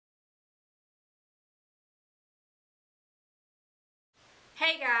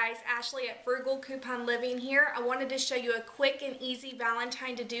Hey guys, Ashley at Frugal Coupon Living here. I wanted to show you a quick and easy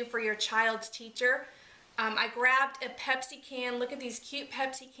Valentine to do for your child's teacher. I grabbed a Pepsi can. Look at these cute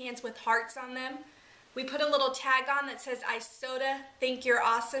Pepsi cans with hearts on them. We put a little tag on that says, I soda, think you're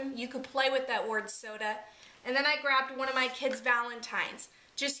awesome. You could play with that word soda. And then I grabbed one of my kids' Valentines,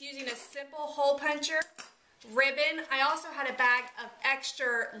 just using a simple hole puncher, ribbon. I also had a bag of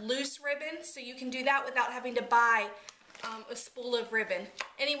extra loose ribbon, so you can do that without having to buy a spool of ribbon.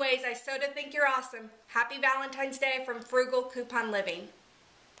 Anyways, I so think you're awesome. Happy Valentine's Day from Frugal Coupon Living.